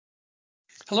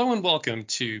Hello and welcome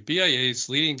to BIA's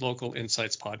Leading Local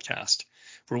Insights podcast,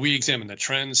 where we examine the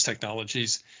trends,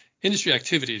 technologies, industry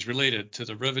activities related to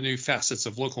the revenue facets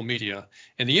of local media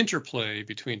and the interplay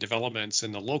between developments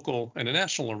in the local and the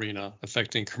national arena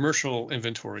affecting commercial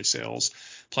inventory sales,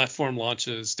 platform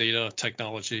launches, data,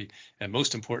 technology, and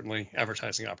most importantly,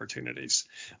 advertising opportunities.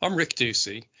 I'm Rick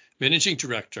Ducey, Managing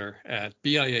Director at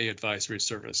BIA Advisory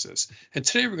Services, and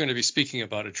today we're going to be speaking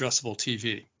about addressable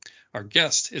TV. Our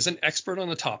guest is an expert on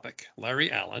the topic,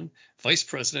 Larry Allen, Vice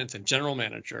President and General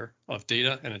Manager of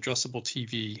Data and Addressable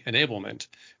TV Enablement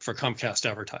for Comcast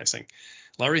Advertising.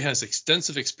 Larry has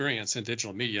extensive experience in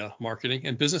digital media, marketing,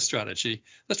 and business strategy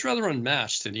that's rather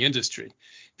unmatched in the industry.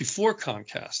 Before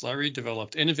Comcast, Larry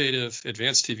developed innovative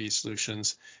advanced TV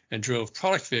solutions and drove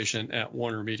product vision at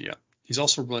Warner Media. He's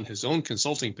also run his own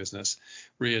consulting business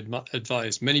where he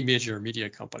advised many major media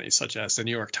companies such as the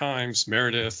New York Times,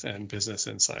 Meredith, and Business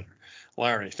Insider.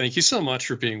 Larry, thank you so much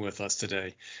for being with us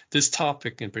today. This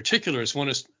topic in particular is one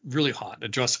that's really hot,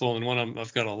 addressable, and one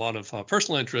I've got a lot of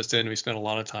personal interest in. We spent a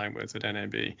lot of time with at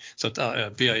NMB. So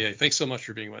BIA, thanks so much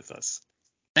for being with us.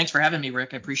 Thanks for having me, Rick.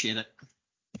 I appreciate it.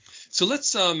 So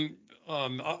let's and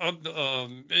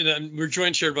we're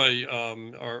joined here by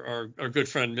our good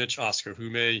friend Mitch Oscar, who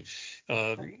may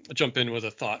jump in with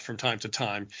a thought from time to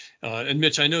time. And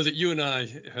Mitch, I know that you and I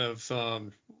have,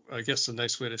 I guess the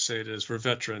nice way to say it is we're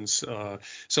veterans. So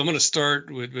I'm going to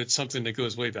start with something that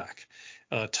goes way back.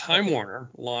 Time Warner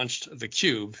launched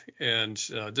theCUBE, and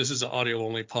this is an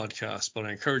audio-only podcast, but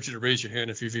I encourage you to raise your hand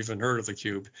if you've even heard of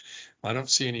theCUBE. I don't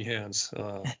see any hands.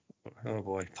 Oh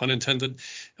boy, pun intended.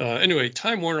 Anyway,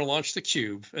 Time Warner launched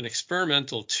theCUBE, an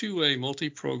experimental two-way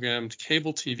multi-programmed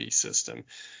cable TV system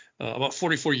about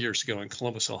 44 years ago in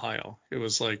Columbus, Ohio. It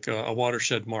was like a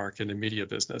watershed mark in the media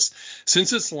business.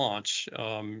 Since its launch,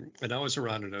 and I was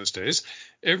around in those days,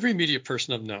 every media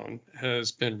person I've known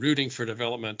has been rooting for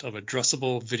development of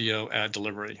addressable video ad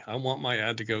delivery. I want my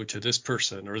ad to go to this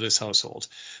person or this household.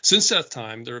 Since that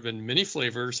time, there have been many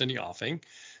flavors in the offing,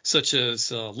 such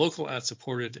as local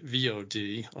ad-supported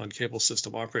VOD on cable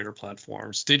system operator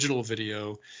platforms, digital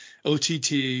video,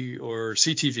 OTT or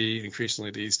CTV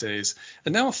increasingly these days,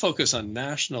 and now a focus on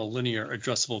national linear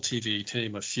addressable TV, to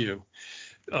name a few.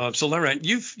 So Larry,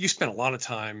 you've spent a lot of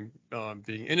time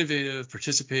being innovative,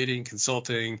 participating,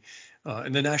 consulting,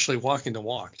 and then actually walking the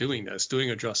walk, doing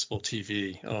addressable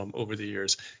TV over the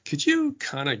years. Could you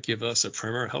kind of give us a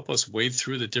primer, help us wade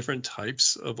through the different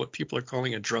types of what people are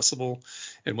calling addressable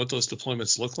and what those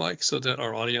deployments look like so that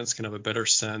our audience can have a better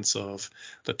sense of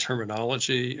the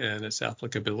terminology and its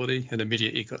applicability in the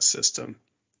media ecosystem?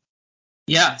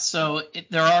 Yeah, so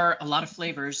there are a lot of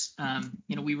flavors.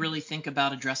 We really think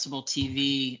about addressable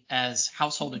TV as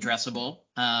household addressable.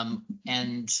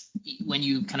 And when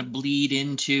you kind of bleed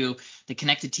into the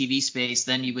connected TV space,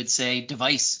 then you would say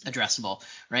device addressable,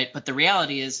 right? But the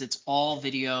reality is it's all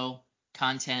video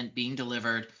content being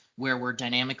delivered where we're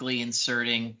dynamically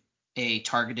inserting a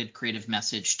targeted creative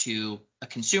message to a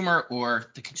consumer or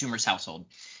the consumer's household.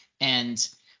 And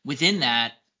within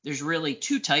that, there's really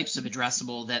two types of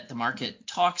addressable that the market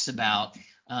talks about.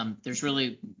 There's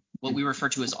really what we refer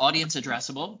to as audience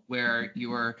addressable, where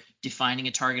you're defining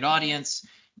a target audience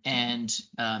and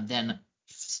then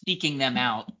seeking them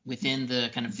out within the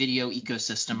kind of video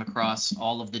ecosystem across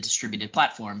all of the distributed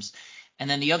platforms. And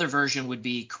then the other version would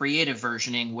be creative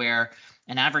versioning, where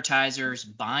an advertiser's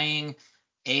buying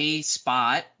a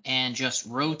spot and just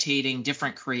rotating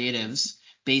different creatives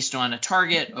based on a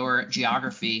target or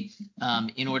geography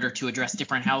in order to address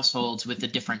different households with a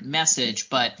different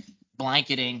message, but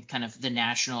blanketing kind of the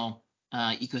national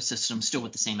ecosystem still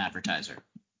with the same advertiser.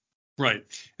 Right.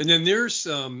 And then there's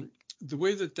the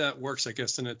way that works, I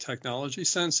guess, in a technology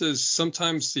sense is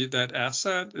sometimes that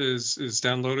asset is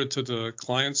downloaded to the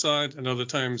client side and other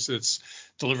times it's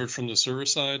delivered from the server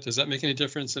side. Does that make any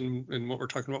difference in what we're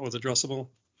talking about with addressable?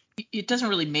 It doesn't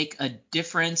really make a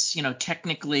difference.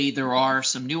 Technically, there are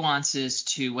some nuances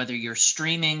to whether you're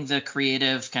streaming the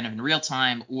creative kind of in real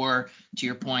time or, to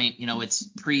your point, it's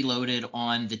preloaded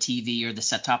on the TV or the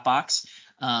set-top box.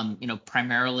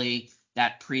 Primarily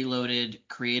that preloaded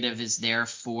creative is there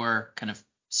for kind of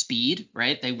speed,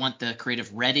 right? They want the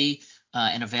creative ready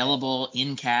and available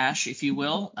in cache, if you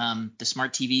will. The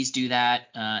smart TVs do that,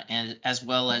 and as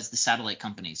well as the satellite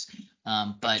companies.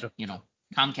 But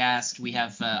Comcast, we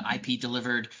have IP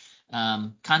delivered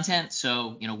content,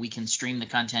 so we can stream the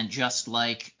content just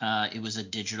like it was a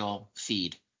digital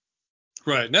feed.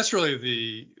 Right, and that's really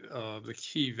the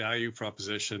key value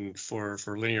proposition for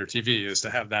linear TV is to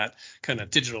have that kind of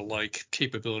digital-like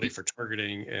capability for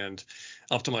targeting and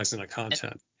optimizing the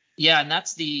content. Yeah, and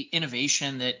that's the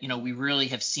innovation that we really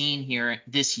have seen here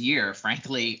this year.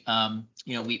 Frankly,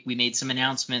 we made some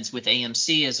announcements with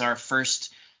AMC as our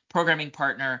first programming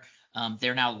partner.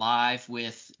 They're now live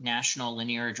with national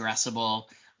linear addressable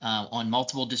on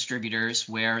multiple distributors,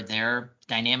 where they're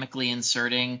dynamically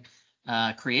inserting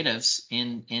creatives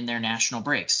in their national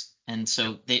breaks. And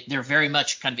so they're very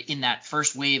much kind of in that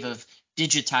first wave of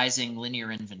digitizing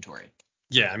linear inventory.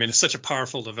 Yeah, I mean, it's such a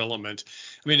powerful development.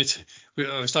 I mean,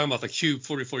 I was talking about the Cube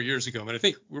 44 years ago, but I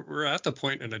think we're at the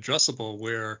point in addressable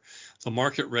where the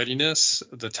market readiness,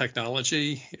 the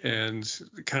technology, and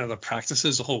kind of the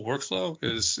practices, the whole workflow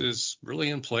is really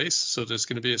in place. So there's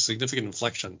going to be a significant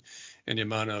inflection in the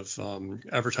amount of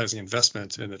advertising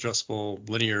investment in addressable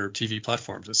linear TV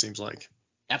platforms, it seems like.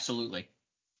 Absolutely.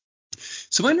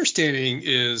 So my understanding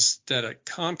is that at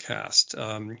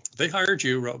Comcast, they hired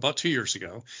you about 2 years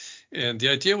ago, and the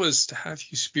idea was to have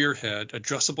you spearhead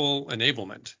addressable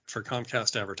enablement for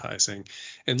Comcast advertising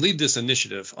and lead this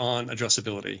initiative on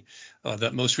addressability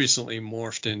that most recently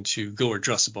morphed into Go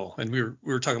Addressable. And we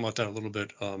were talking about that a little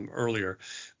bit earlier.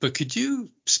 But could you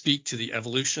speak to the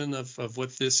evolution of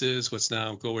what this is, what's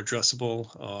now Go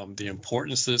Addressable, the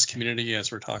importance to this community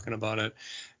as we're talking about it,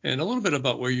 and a little bit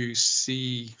about where you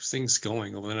see things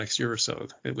going over the next year or so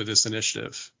with this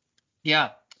initiative?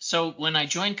 Yeah. So when I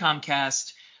joined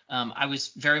Comcast, I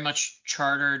was very much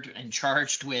chartered and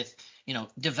charged with,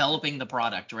 developing the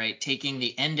product, right? Taking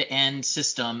the end-to-end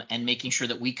system and making sure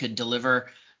that we could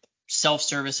deliver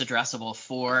self-service addressable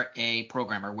for a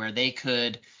programmer, where they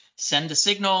could send a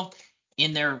signal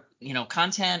in their,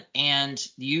 content and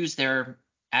use their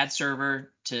ad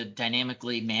server to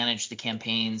dynamically manage the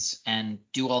campaigns and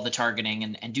do all the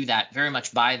targeting and do that very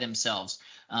much by themselves.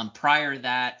 Prior to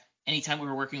that, anytime we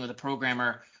were working with a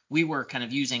programmer, we were kind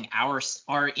of using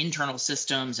our internal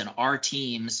systems and our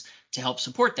teams to help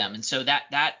support them. And so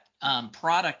that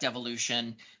product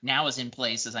evolution now is in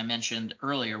place, as I mentioned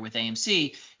earlier, with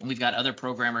AMC, and we've got other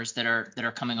programmers that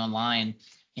are coming online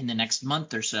in the next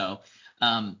month or so.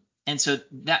 And so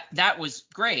that was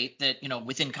great that,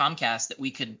 within Comcast, that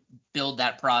we could build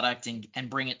that product and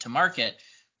bring it to market.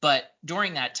 But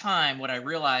during that time, what I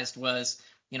realized was,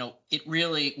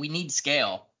 we need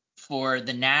scale for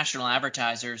the national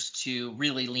advertisers to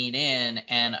really lean in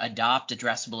and adopt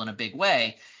addressable in a big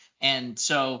way. And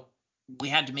so we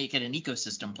had to make it an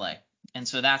ecosystem play. And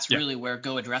so that's really where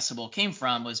Go Addressable came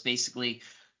from, was basically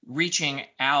reaching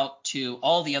out to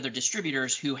all the other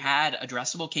distributors who had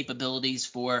addressable capabilities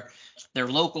for their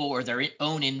local or their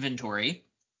own inventory,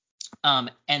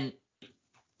 and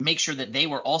make sure that they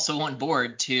were also on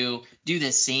board to do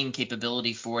this same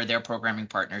capability for their programming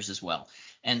partners as well.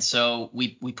 And so we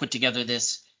put together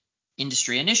this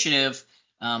industry initiative,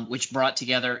 which brought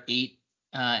together 8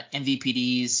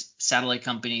 MVPDs, satellite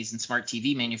companies, and smart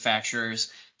TV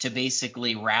manufacturers to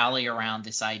basically rally around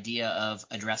this idea of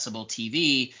addressable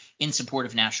TV in support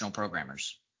of national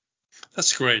programmers.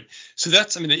 That's great. So the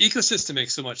ecosystem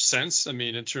makes so much sense. I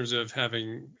mean, in terms of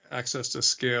having access to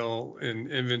scale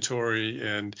and inventory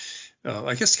and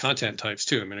I guess content types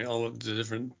too. I mean, all of the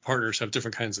different partners have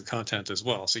different kinds of content as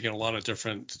well. So you get a lot of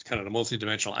different kind of the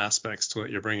multidimensional aspects to what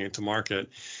you're bringing to market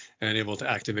and able to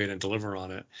activate and deliver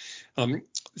on it.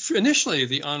 Initially,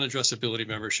 the on-addressability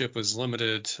membership was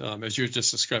limited, as you were just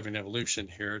describing evolution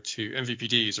here, to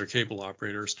MVPDs or cable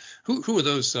operators. Who were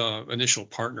those initial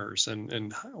partners,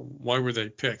 and why were they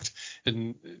picked?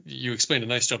 And you explained a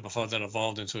nice job of how that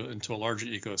evolved into a larger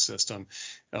ecosystem.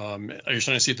 Are you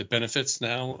starting to see the benefits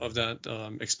now of that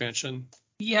expansion?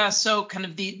 Yeah, so kind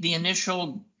of the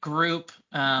initial group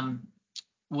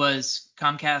was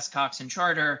Comcast, Cox, and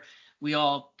Charter. We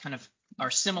all kind of are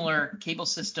similar cable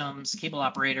systems, cable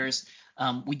operators.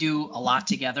 We do a lot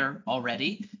together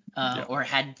already, or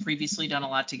had previously done a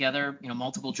lot together,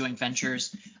 multiple joint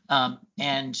ventures.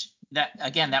 And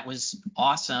that was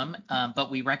awesome.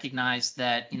 But we recognized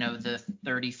that, the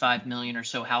 35 million or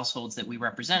so households that we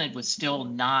represented was still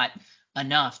not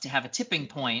enough to have a tipping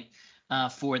point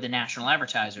for the national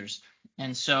advertisers.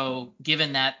 And so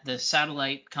given that the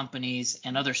satellite companies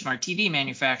and other smart TV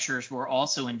manufacturers were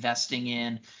also investing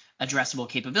in addressable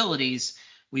capabilities,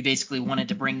 we basically wanted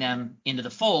to bring them into the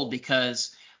fold,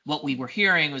 because what we were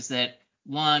hearing was that,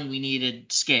 one, we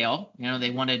needed scale. They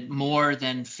wanted more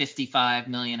than 55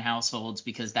 million households,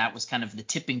 because that was kind of the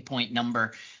tipping point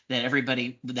number that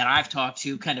everybody that I've talked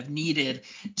to kind of needed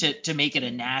to make it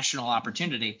a national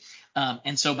opportunity.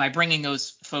 And so by bringing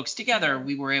those folks together,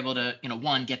 we were able to,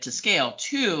 one, get to scale,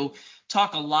 two,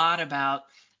 talk a lot about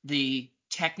the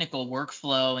technical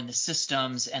workflow and the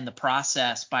systems and the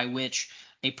process by which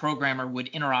a programmer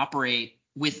would interoperate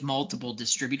with multiple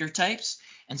distributor types.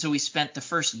 And so we spent the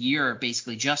first year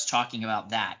basically just talking about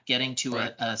that, getting to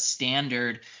a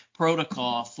standard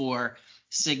protocol for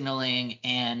signaling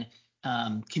and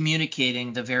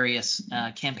communicating the various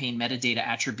campaign metadata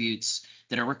attributes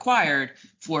that are required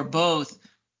for both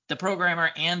the programmer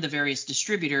and the various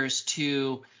distributors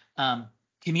to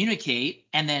communicate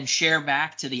and then share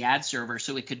back to the ad server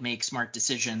so it could make smart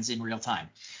decisions in real time.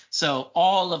 So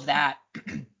all of that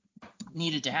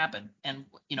needed to happen, and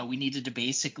we needed to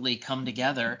basically come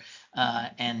together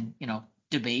and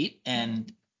debate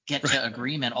and get to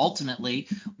agreement ultimately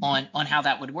on how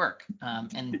that would work.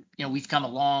 And we've come a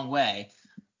long way.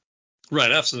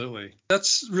 Right, absolutely.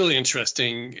 That's really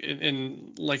interesting.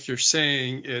 And like you're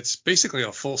saying, it's basically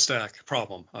a full stack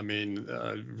problem. I mean,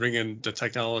 bring in the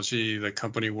technology, the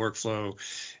company workflow,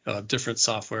 different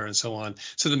software, and so on.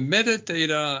 So the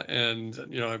metadata,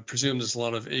 and I presume there's a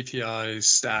lot of API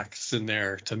stacks in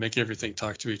there to make everything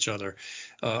talk to each other.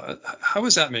 How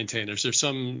is that maintained? Is there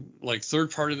some like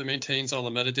third party that maintains all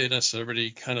the metadata so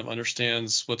everybody kind of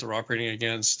understands what they're operating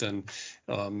against, and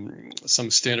some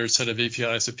standard set of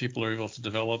APIs that people are able to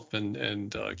develop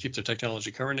and keep their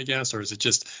technology current against, or is it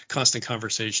just constant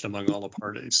conversation among all the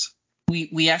parties?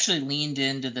 We actually leaned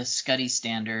into the SCUDDY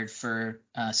standard for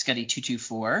SCUDDY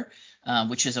 224,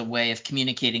 which is a way of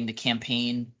communicating the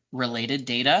campaign related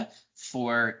data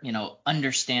for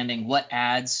understanding what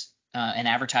ads and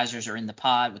advertisers are in the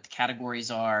pod, what the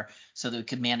categories are, so that we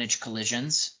could manage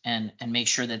collisions and make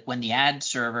sure that when the ad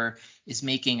server is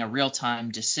making a real-time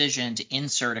decision to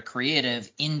insert a creative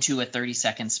into a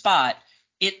 30-second spot,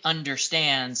 it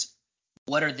understands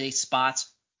what are the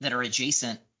spots that are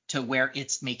adjacent to where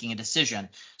it's making a decision,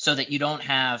 so that you don't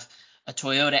have a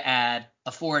Toyota ad,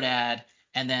 a Ford ad,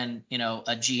 and then a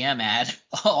GM ad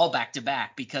all back to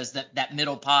back, because that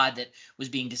middle pod that was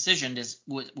being decisioned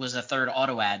was a third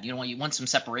auto ad. You want some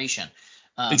separation.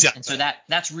 Exactly. And so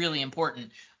that's really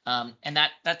important. And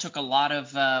that took a lot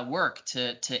of work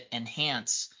to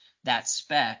enhance that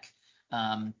spec,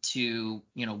 to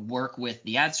work with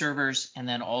the ad servers, and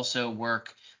then also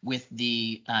work with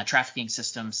the trafficking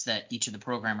systems that each of the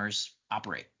programmers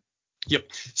operate. Yep.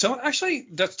 So actually,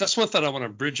 that's one thought I want to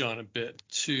bridge on a bit,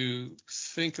 to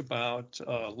think about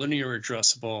linear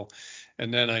addressable,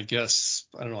 and then I guess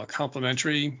a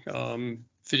complementary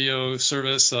video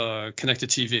service,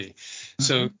 connected TV. Mm-hmm.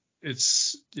 So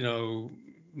it's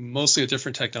mostly a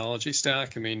different technology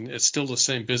stack. I mean, it's still the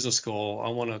same business goal.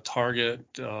 I want to target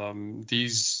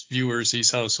these viewers,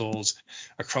 these households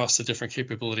across the different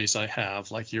capabilities I have,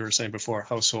 like you were saying before,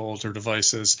 households or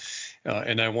devices,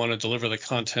 and I want to deliver the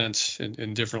content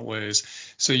in different ways.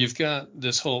 So you've got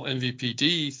this whole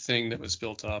MVPD thing that was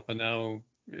built up, and now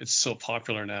it's so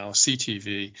popular now,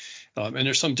 CTV, and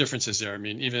there's some differences there. I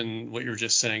mean, even what you were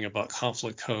just saying about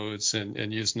conflict codes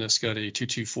and using the SCUDDY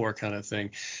 224 kind of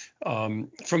thing.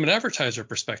 From an advertiser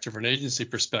perspective or an agency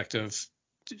perspective,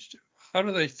 how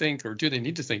do they think, or do they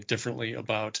need to think differently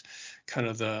about kind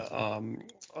of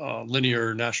the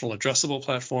linear national addressable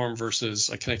platform versus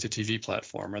a connected TV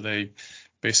platform? Are they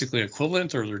basically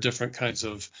equivalent, or are there different kinds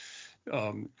of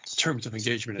terms of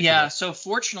engagement? Yeah, so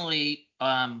fortunately,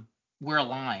 we're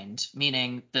aligned,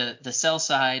 meaning the sell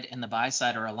side and the buy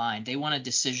side are aligned. They want to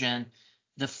decision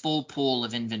the full pool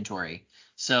of inventory.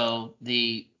 So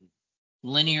the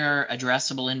linear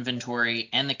addressable inventory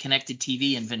and the connected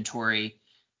TV inventory,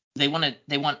 they want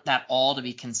that all to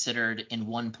be considered in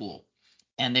one pool.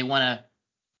 And they want to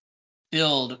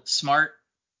build smart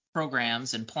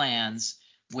programs and plans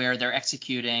where they're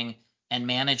executing and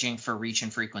managing for reach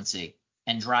and frequency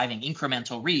and driving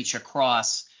incremental reach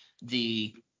across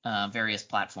the various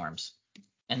platforms.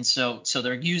 And so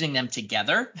they're using them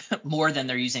together more than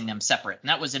they're using them separate. And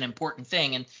that was an important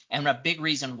thing, and a big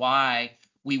reason why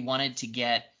we wanted to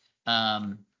get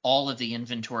all of the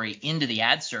inventory into the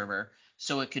ad server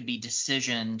so it could be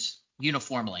decisioned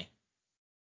uniformly.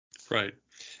 Right.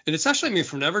 And it's actually, I mean,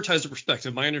 from an advertiser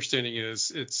perspective, my understanding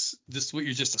is it's this, what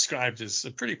you just described is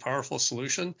a pretty powerful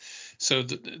solution. So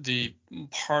the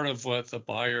part of what the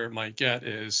buyer might get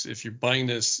is, if you're buying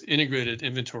this integrated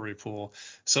inventory pool,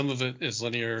 some of it is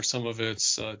linear, some of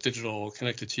it's digital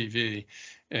connected TV.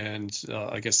 And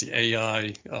I guess the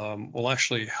AI will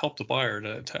actually help the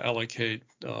buyer to allocate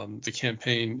the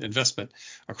campaign investment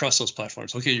across those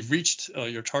platforms. Okay, you've reached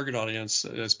your target audience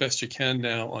as best you can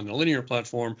now on the linear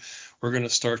platform. We're going to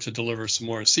start to deliver some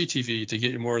more CTV to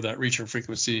get you more of that reach and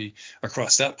frequency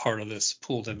across that part of this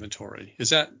pooled inventory. Is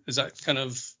that kind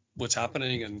of what's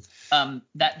happening? And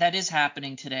that is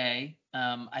happening today.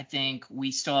 I think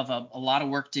we still have a lot of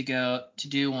work to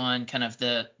do on kind of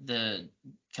the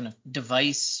kind of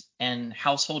device and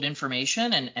household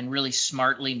information, and really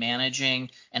smartly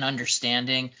managing and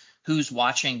understanding who's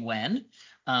watching when.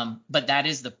 But that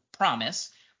is the promise.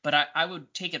 But I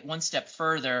would take it one step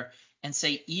further and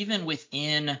say, even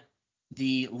within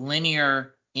the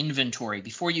linear inventory,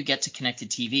 before you get to connected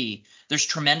TV, there's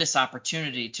tremendous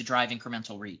opportunity to drive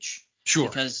incremental reach. Sure.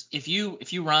 Because if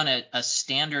you run a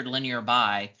standard linear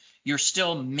buy, you're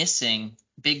still missing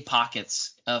big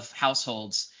pockets of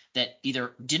households that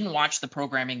either didn't watch the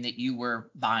programming that you were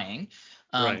buying,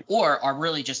 Right. or are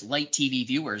really just light TV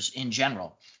viewers in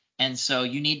general. And so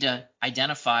you need to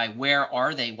identify, where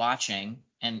are they watching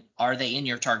and are they in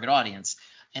your target audience?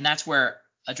 And that's where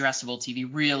addressable TV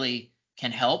really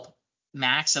can help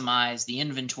maximize the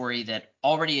inventory that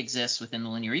already exists within the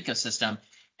linear ecosystem,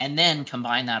 and then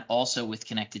combine that also with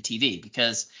connected TV,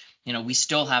 because we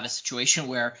still have a situation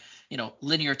where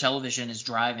linear television is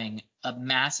driving a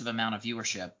massive amount of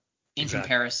viewership in Exactly.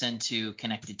 comparison to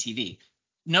connected TV.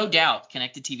 No doubt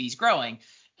connected TV is growing.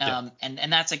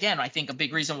 And that's, again, I think, a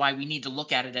big reason why we need to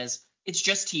look at it as it's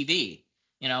just TV.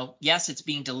 Yes, it's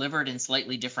being delivered in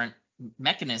slightly different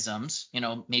mechanisms,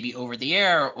 maybe over the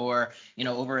air or,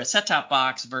 over a set-top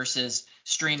box versus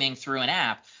streaming through an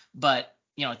app. But,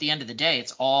 at the end of the day,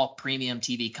 it's all premium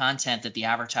TV content that the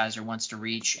advertiser wants to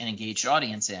reach an engaged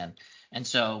audience in. And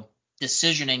so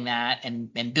decisioning that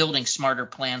and building smarter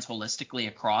plans holistically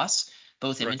across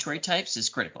both inventory types is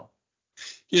critical.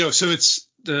 So it's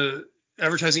the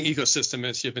advertising ecosystem,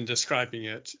 as you've been describing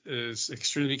it, is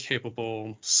extremely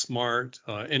capable, smart,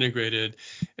 integrated,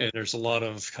 and there's a lot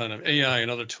of kind of AI and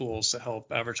other tools to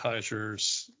help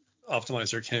advertisers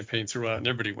optimize their campaign throughout, and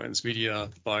everybody wins: media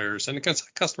buyers and the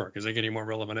customer, because they're getting more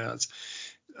relevant ads.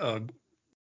 But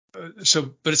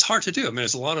it's hard to do. I mean,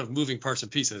 there's a lot of moving parts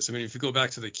and pieces. I mean, if you go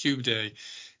back to the Cube day,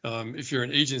 if you're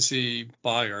an agency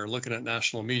buyer looking at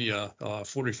national media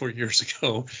 44 years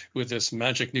ago with this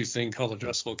magic new thing called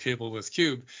addressable cable with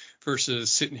Cube,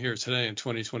 versus sitting here today in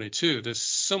 2022, there's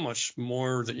so much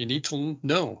more that you need to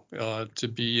know to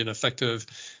be an effective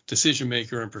decision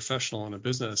maker and professional in a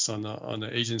business on the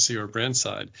agency or brand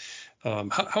side.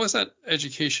 How is that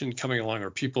education coming along? Are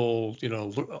people,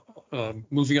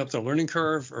 moving up their learning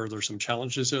curve, or are there some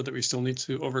challenges there that we still need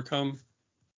to overcome?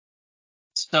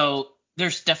 So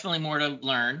there's definitely more to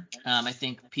learn. I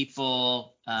think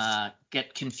people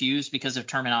get confused because of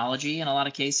terminology in a lot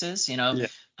of cases.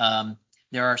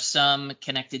 There are some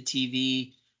connected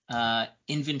TV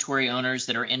inventory owners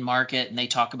that are in market, and they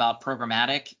talk about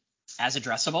programmatic as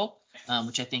addressable,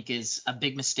 which I think is a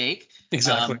big mistake.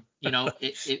 Exactly.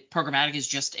 Programmatic is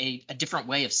just a different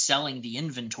way of selling the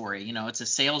inventory. It's a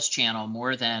sales channel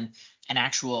more than an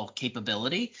actual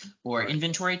capability or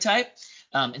inventory type.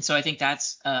 And so I think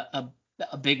that's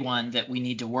a big one that we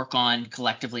need to work on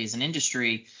collectively as an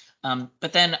industry.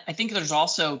 But then I think there's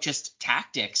also just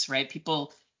tactics, right?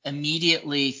 People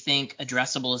immediately think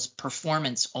addressable is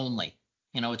performance only.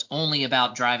 It's only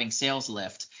about driving sales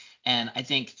lift. And I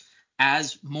think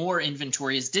as more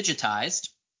inventory is digitized,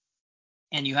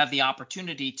 and you have the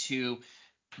opportunity to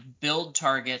build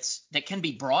targets that can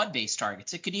be broad-based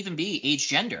targets, it could even be age,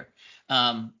 gender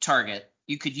target.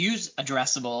 You could use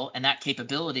addressable and that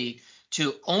capability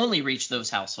to only reach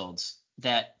those households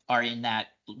that are in that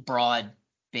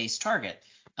broad-based target.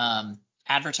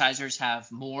 Advertisers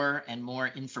have more and more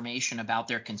information about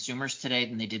their consumers today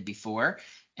than they did before.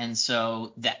 And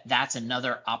so that's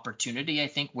another opportunity, I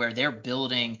think, where they're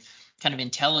building kind of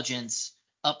intelligence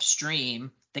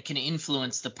upstream that can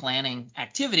influence the planning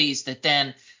activities that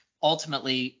then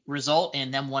ultimately result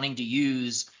in them wanting to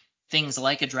use things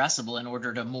like addressable in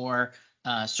order to more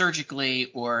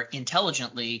surgically or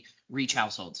intelligently reach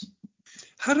households.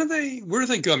 Where do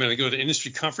they go? I mean, they go to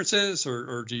industry conferences,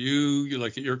 or do you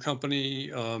like at your company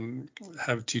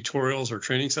have tutorials or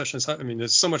training sessions? I mean,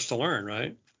 there's so much to learn,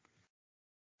 right?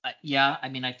 Yeah, I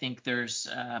mean, I think there's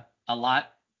a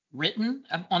lot written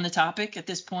on the topic at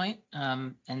this point.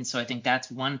 And so I think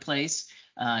that's one place.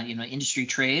 Industry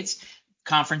trades,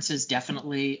 conferences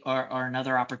definitely are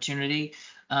another opportunity.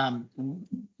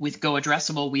 With Go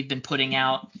Addressable, we've been putting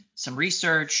out some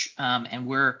research, and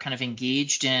we're kind of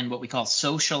engaged in what we call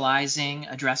socializing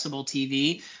addressable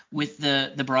TV with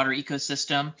the broader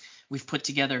ecosystem. We've put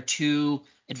together 2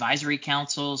 advisory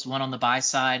councils, one on the buy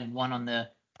side and one on the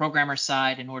programmer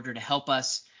side, in order to help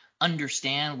us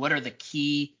understand what are the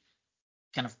key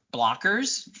kind of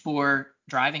blockers for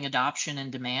driving adoption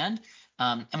and demand.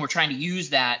 And we're trying to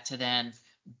use that to then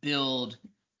build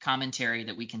commentary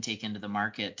that we can take into the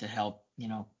market to help,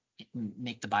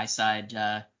 make the buy side,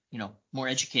 more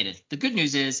educated. The good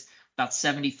news is about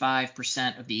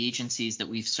 75% of the agencies that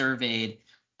we've surveyed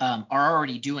are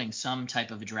already doing some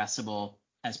type of addressable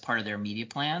as part of their media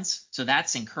plans. So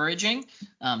that's encouraging.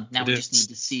 Now we just need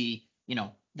to see,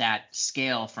 that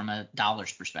scale from a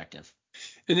dollars perspective.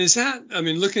 And is that, I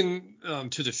mean, looking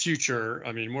to the future,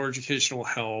 I mean, more educational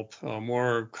help,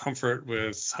 more comfort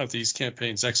with how these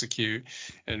campaigns execute,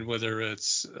 and whether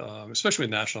it's, especially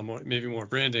with national, maybe more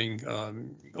branding,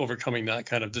 overcoming that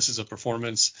kind of, this is a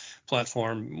performance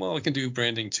platform. Well, we can do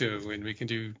branding too, and we can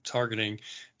do targeting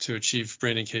to achieve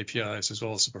branding KPIs as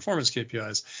well as the performance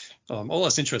KPIs. All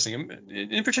that's interesting.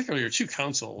 In particular, your two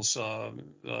councils,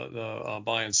 the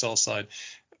buy and sell side.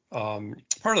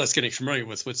 Part of that's getting familiar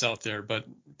with what's out there, but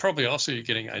probably also you're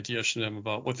getting ideas from them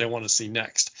about what they want to see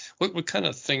next. What kind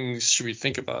of things should we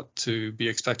think about to be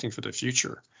expecting for the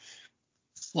future?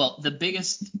 Well, the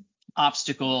biggest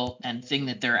obstacle and thing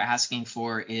that they're asking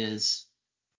for is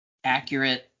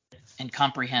accurate and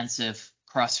comprehensive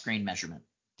cross-screen measurement.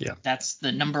 Yeah. That's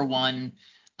the number one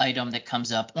item that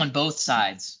comes up on both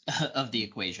sides of the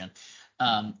equation.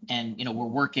 And we're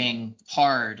working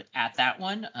hard at that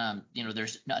one.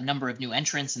 There's a number of new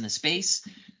entrants in the space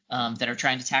that are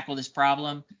trying to tackle this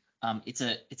problem. It's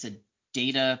a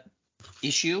data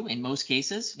issue in most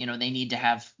cases. They need to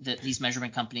have these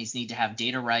measurement companies need to have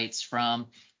data rights from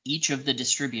each of the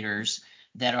distributors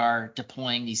that are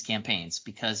deploying these campaigns,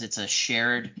 because it's a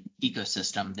shared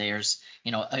ecosystem. There's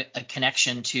a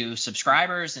connection to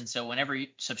subscribers, and so whenever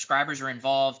subscribers are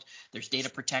involved, there's data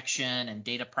protection and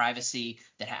data privacy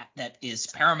that is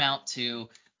paramount to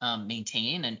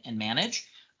maintain and manage.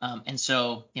 And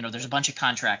so there's a bunch of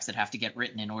contracts that have to get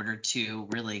written in order to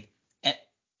really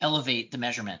elevate the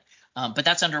measurement. But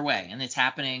that's underway, and it's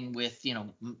happening with,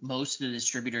 most of the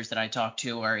distributors that I talk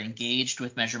to are engaged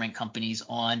with measurement companies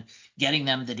on getting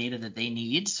them the data that they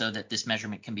need so that this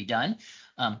measurement can be done.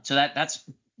 So that's,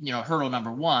 hurdle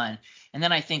number one. And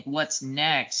then I think what's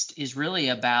next is really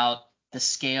about the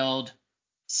scaled,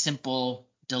 simple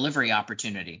delivery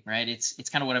opportunity, right? It's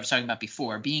kind of what I was talking about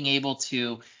before, being able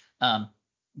to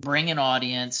bring an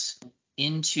audience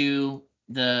into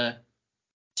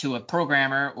to a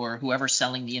programmer or whoever's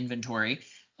selling the inventory,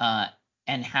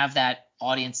 and have that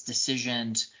audience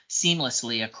decisioned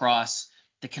seamlessly across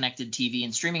the connected TV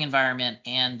and streaming environment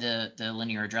and the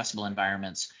linear addressable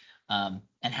environments, and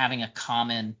having a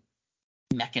common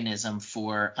mechanism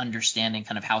for understanding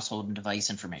kind of household and device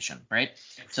information, right?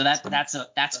 So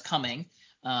that's coming.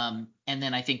 And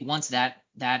then I think once that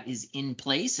is in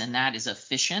place and that is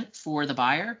efficient for the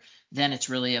buyer, then it's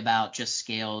really about just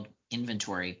scaled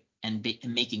inventory and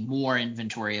making more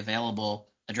inventory available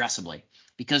addressably,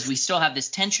 because we still have this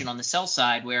tension on the sell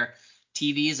side where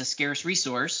TV is a scarce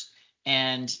resource,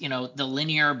 and the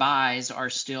linear buys are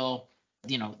still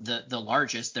the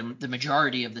largest. The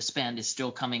majority of the spend is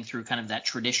still coming through kind of that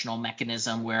traditional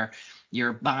mechanism where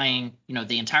you're buying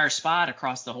the entire spot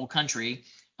across the whole country,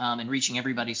 and reaching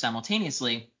everybody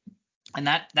simultaneously, and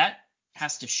that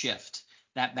has to shift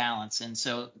that balance, and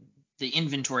so the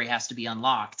inventory has to be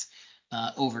unlocked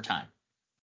over time.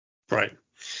 Right.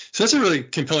 So that's a really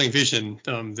compelling vision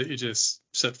that you just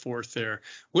set forth there.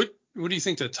 What do you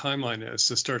think the timeline is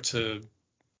to start to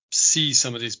see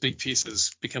some of these big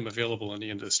pieces become available in the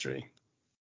industry?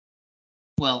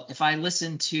 Well, if I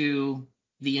listen to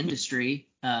the industry,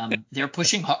 they're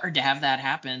pushing hard to have that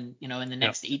happen, in the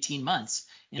next 18 months.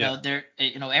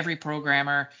 Every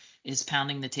programmer is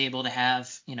pounding the table to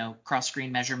have,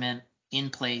 cross-screen measurement in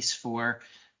place for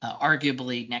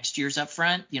arguably next year's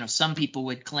upfront. Some people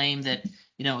would claim that,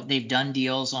 they've done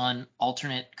deals on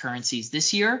alternate currencies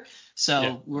this year.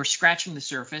 So we're scratching the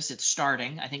surface. It's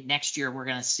starting. I think next year we're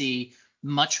going to see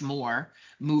much more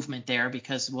movement there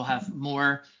because we'll have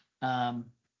more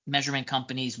measurement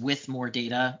companies with more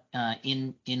data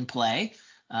in play.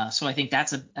 So I think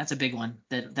that's a big one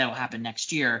that'll happen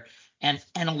next year. And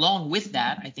along with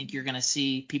that, I think you're going to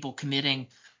see people committing,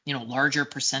 larger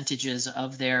percentages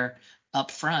of their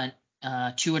upfront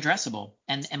to addressable.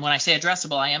 And when I say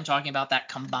addressable, I am talking about that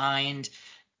combined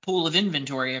pool of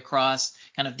inventory across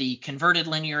kind of the converted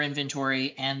linear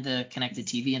inventory and the connected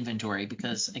TV inventory,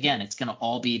 because again, it's going to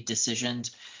all be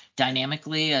decisioned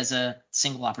dynamically as a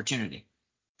single opportunity.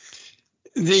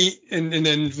 And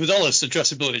then with all this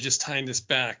addressability, just tying this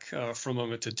back for a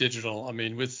moment to digital, I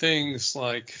mean, with things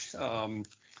like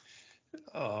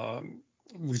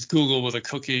with Google with the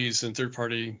cookies and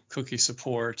third-party cookie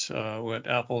support, what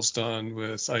Apple's done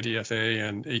with IDFA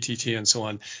and ATT and so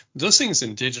on, those things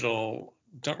in digital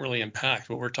don't really impact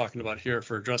what we're talking about here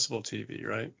for addressable TV,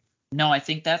 right? No, I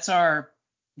think that's our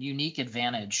unique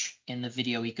advantage in the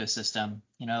video ecosystem.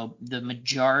 The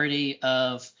majority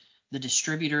of the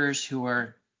distributors who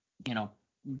are,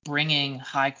 bringing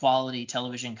high quality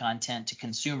television content to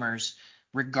consumers,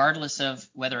 regardless of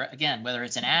whether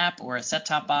it's an app or a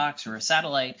set-top box or a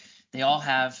satellite. They all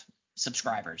have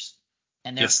subscribers,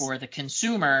 and Yes. therefore the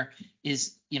consumer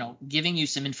is, giving you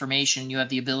some information. You have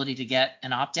the ability to get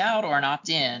an opt-out or an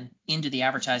opt-in into the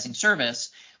advertising service,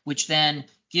 which then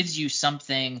gives you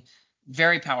something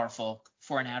very powerful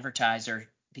for an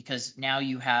advertiser, because now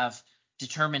you have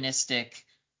deterministic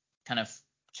kind of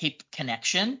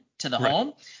connection to the Right. home.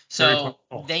 Very So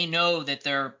powerful. they know that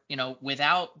they're,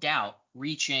 without doubt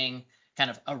reaching kind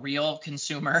of a real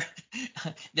consumer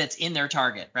that's in their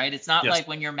target, right? It's not Yes. like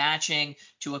when you're matching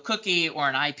to a cookie or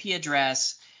an IP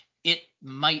address, it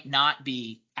might not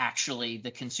be actually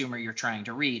the consumer you're trying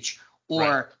to reach, or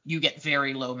Right. you get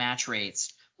very low match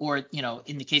rates, or,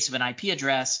 in the case of an IP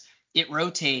address, it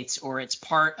rotates, or it's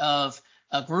part of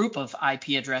a group of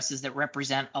IP addresses that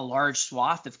represent a large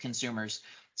swath of consumers.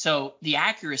 So the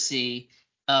accuracy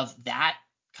of that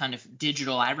kind of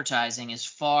digital advertising is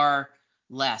far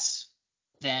less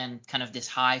than kind of this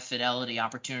high fidelity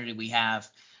opportunity we have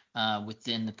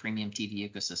within the premium TV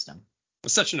ecosystem.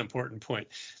 It's such an important point.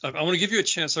 I want to give you a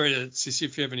chance, sorry, to see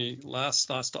if you have any last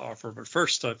thoughts to offer. But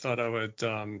first, I thought I would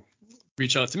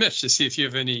reach out to Mitch to see if you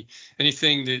have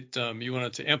anything that you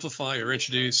wanted to amplify or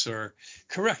introduce or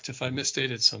correct if I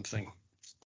misstated something.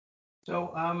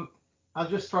 So I'll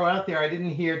just throw out there, I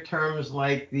didn't hear terms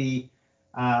like the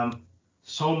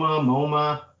SOMA,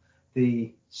 MoMA,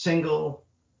 the single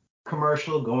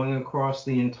commercial going across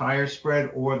the entire spread,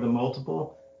 or the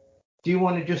multiple. Do you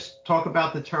want to just talk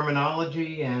about the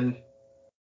terminology? And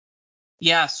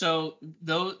yeah, so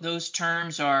those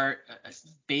terms are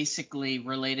basically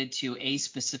related to a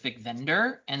specific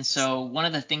vendor. And so one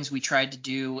of the things we tried to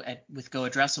do with Go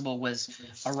Addressable was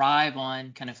arrive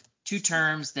on kind of two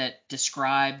terms that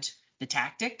described the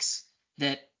tactics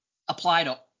that apply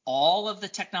to all of the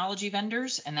technology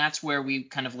vendors. And that's where we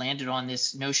kind of landed on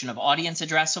this notion of audience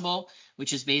addressable,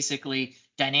 which is basically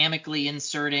dynamically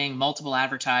inserting multiple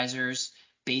advertisers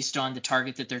based on the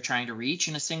target that they're trying to reach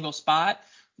in a single spot,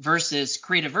 versus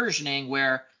creative versioning,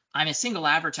 where I'm a single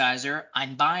advertiser,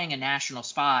 I'm buying a national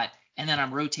spot, and then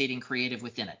I'm rotating creative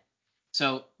within it.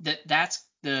 So that's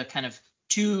the kind of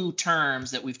two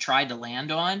terms that we've tried to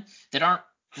land on that aren't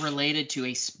related to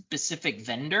a specific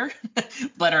vendor,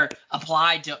 but are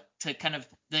applied to kind of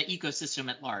the ecosystem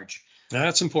at large.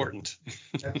 That's important.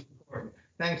 that's important.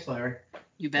 Thanks, Larry.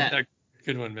 You bet.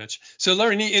 Good one, Mitch. So,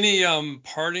 Larry, any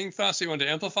parting thoughts that you want to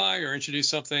amplify or introduce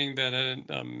something that I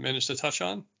didn't manage to touch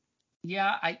on?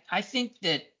 Yeah, I think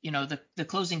that, the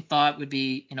closing thought would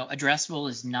be, addressable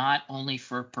is not only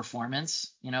for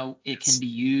performance. It can be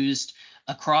used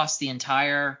across the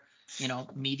entire,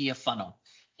 media funnel.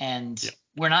 And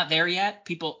we're not there yet.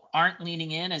 People aren't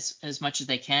leaning in as much as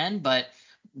they can, but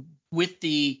with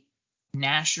the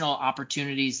national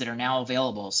opportunities that are now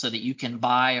available so that you can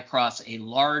buy across a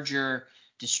larger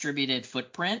distributed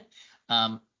footprint,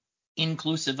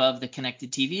 inclusive of the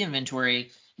connected TV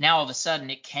inventory, now all of a sudden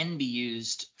it can be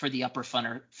used for the upper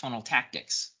funnel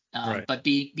tactics, Right. but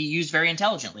be used very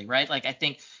intelligently, right? Like, I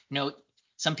think,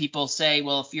 some people say,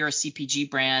 well, if you're a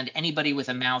CPG brand, anybody with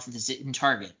a mouth is in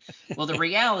target. Well, the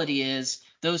reality is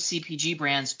those CPG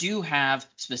brands do have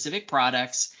specific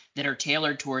products that are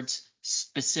tailored towards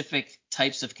specific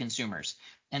types of consumers.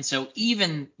 And so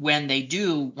even when they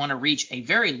do want to reach a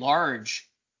very large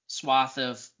swath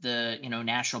of the,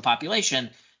 national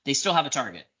population, they still have a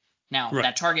target. Now, Right.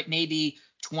 that target may be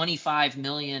 25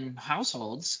 million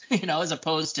households, as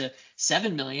opposed to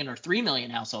 7 million or 3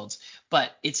 million households,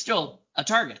 but it's still a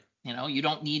target. You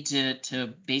don't need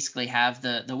to basically have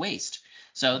the waste.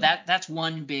 So that's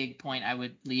one big point I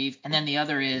would leave. And then the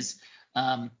other is,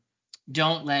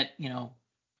 don't let,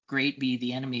 great be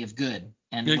the enemy of good.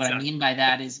 And Exactly. what I mean by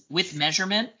that is, with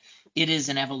measurement, it is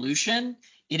an evolution.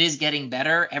 It is getting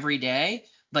better every day.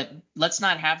 But let's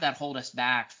not have that hold us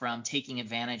back from taking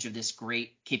advantage of this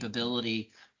great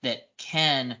capability that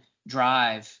can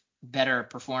drive better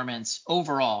performance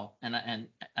overall. And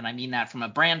I mean that from a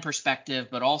brand perspective,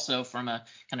 but also from a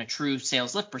kind of true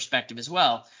sales lift perspective as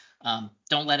well.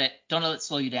 Don't let it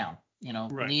slow you down.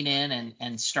 Right. Lean in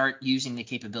and start using the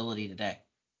capability today.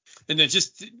 And then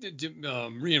just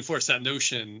to reinforce that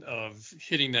notion of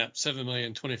hitting that 7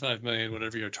 million, 25 million,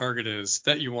 whatever your target is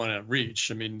that you want to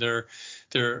reach. I mean, they're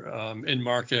in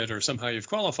market or somehow you've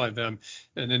qualified them.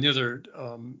 And then the other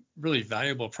really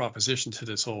valuable proposition to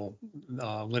this whole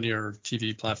linear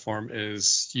TV platform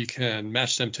is you can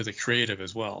match them to the creative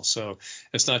as well. So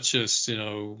it's not just,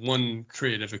 one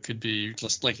creative. It could be,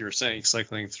 just like you were saying,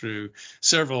 cycling through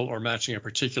several or matching a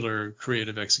particular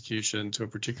creative execution to a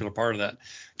particular part of that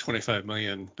 25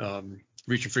 million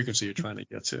reach and frequency you're trying to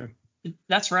get to.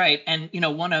 That's right. And,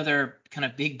 one other kind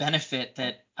of big benefit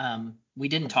that we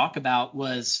didn't talk about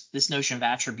was this notion of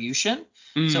attribution.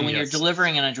 So when you're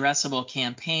delivering an addressable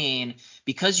campaign,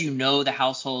 because you know the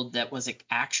household that was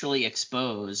actually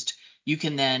exposed, you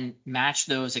can then match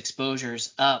those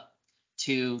exposures up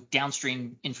to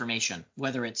downstream information,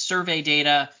 whether it's survey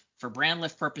data for brand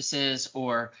lift purposes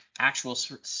or actual,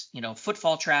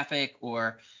 footfall traffic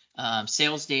or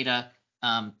sales data.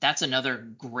 That's another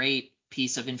great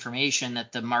piece of information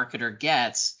that the marketer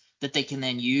gets that they can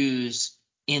then use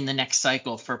in the next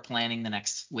cycle for planning the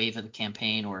next wave of the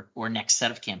campaign or next set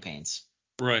of campaigns.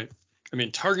 Right. I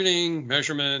mean, targeting,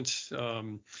 measurement,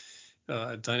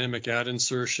 dynamic ad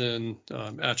insertion,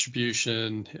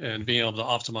 attribution, and being able to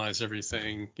optimize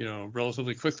everything,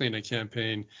 relatively quickly in a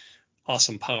campaign.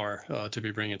 Awesome power to be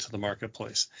bringing to the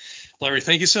marketplace. Larry,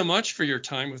 thank you so much for your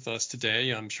time with us today.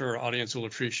 I'm sure our audience will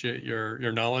appreciate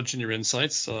your knowledge and your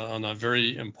insights on a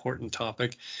very important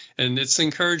topic. And it's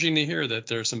encouraging to hear that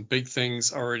there are some big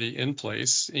things already in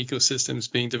place,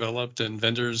 ecosystems being developed and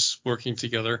vendors working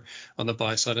together on the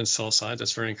buy side and sell side.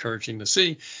 That's very encouraging to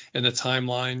see. And the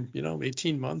timeline,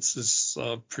 18 months is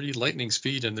pretty lightning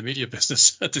speed in the media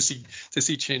business to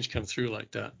see change come through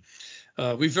like that.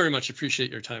 We very much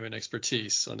appreciate your time and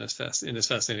expertise in this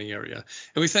fascinating area.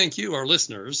 And we thank you, our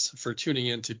listeners, for tuning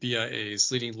in to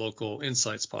BIA's Leading Local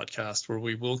Insights podcast, where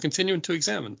we will continue to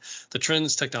examine the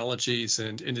trends, technologies,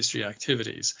 and industry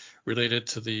activities related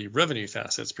to the revenue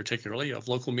facets, particularly of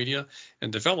local media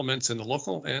and developments in the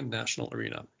local and national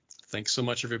arena. Thanks so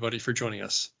much, everybody, for joining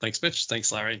us. Thanks, Mitch.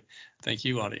 Thanks, Larry. Thank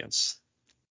you, audience.